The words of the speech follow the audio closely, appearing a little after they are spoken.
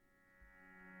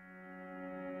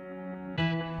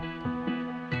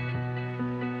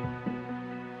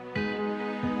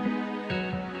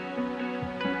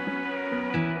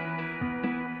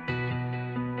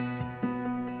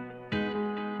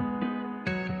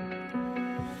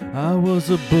I was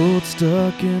a boat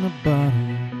stuck in a bottle.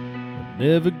 I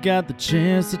never got the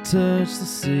chance to touch the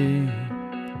sea.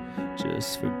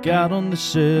 Just forgot on the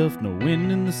shelf, no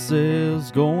wind in the sails,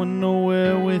 going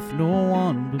nowhere with no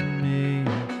one but me.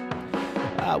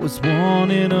 I was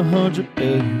 1 in 100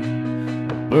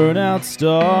 billion, a burnt-out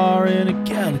star in a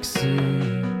galaxy.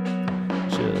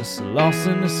 Just lost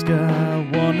in the sky,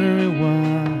 wondering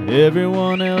why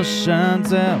everyone else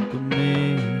shines out but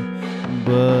me.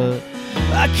 But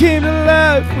I came to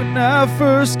life when I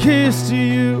first kissed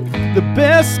you. The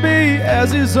best me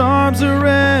has his arms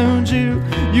around you.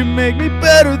 You make me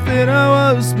better than I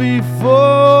was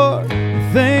before.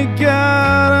 Thank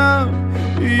God I'm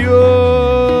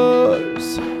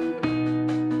yours.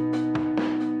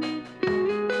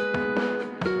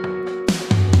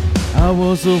 I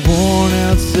was a worn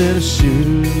out set of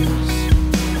shoes,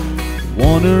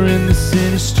 wandering the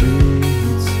city streets.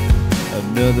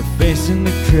 Another face in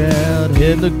the crowd,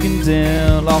 head looking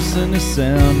down, lost in the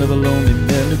sound of a lonely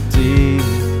melody.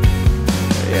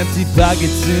 Empty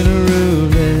pockets in a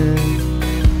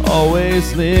roulette,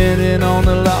 always leaning on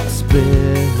the lost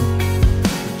bet.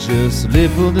 Just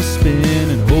live for the spin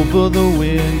and hope for the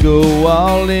win, go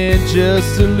all in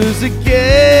just to lose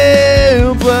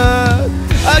again. But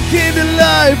I came to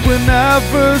life when I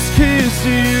first kissed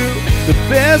you. The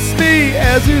best me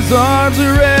has his arms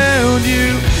around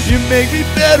you. You make me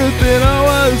better than I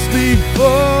was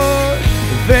before.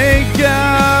 Thank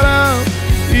God I'm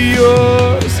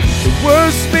yours. The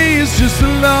worst me is just a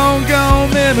long gone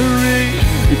memory.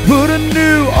 You put a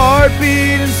new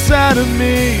heartbeat inside of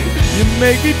me. You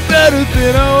make me better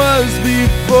than I was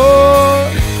before.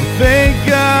 Thank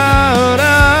God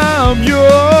I'm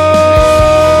yours.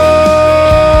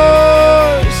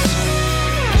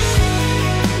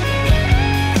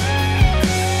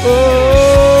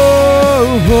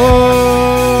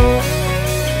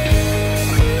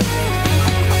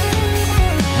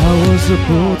 I was a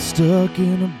boat stuck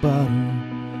in a bottle,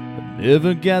 but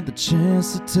never got the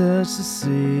chance to touch the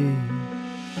sea.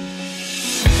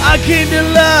 I came to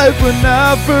life when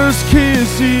I first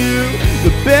kissed you.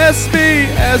 The best me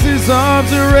has his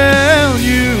arms around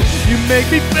you. You make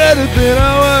me better than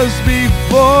I was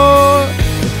before.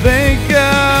 Thank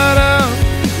God I'm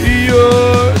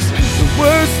yours. The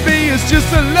worst me is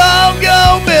just a long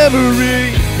gone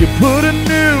memory. You put a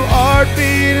new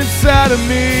heartbeat inside of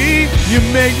me. You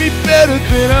make me better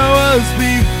than I was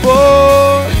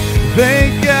before.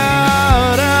 Thank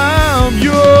God I'm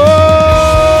yours.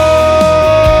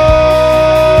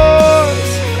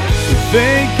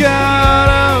 Thank God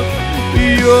I'm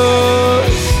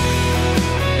yours.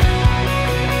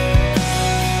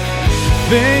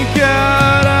 Thank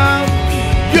God I'm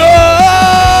yours.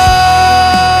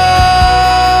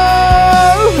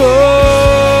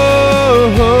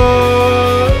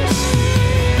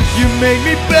 You make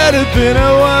me better than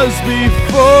I was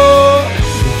before.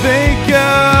 Thank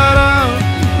God I'm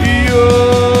yours.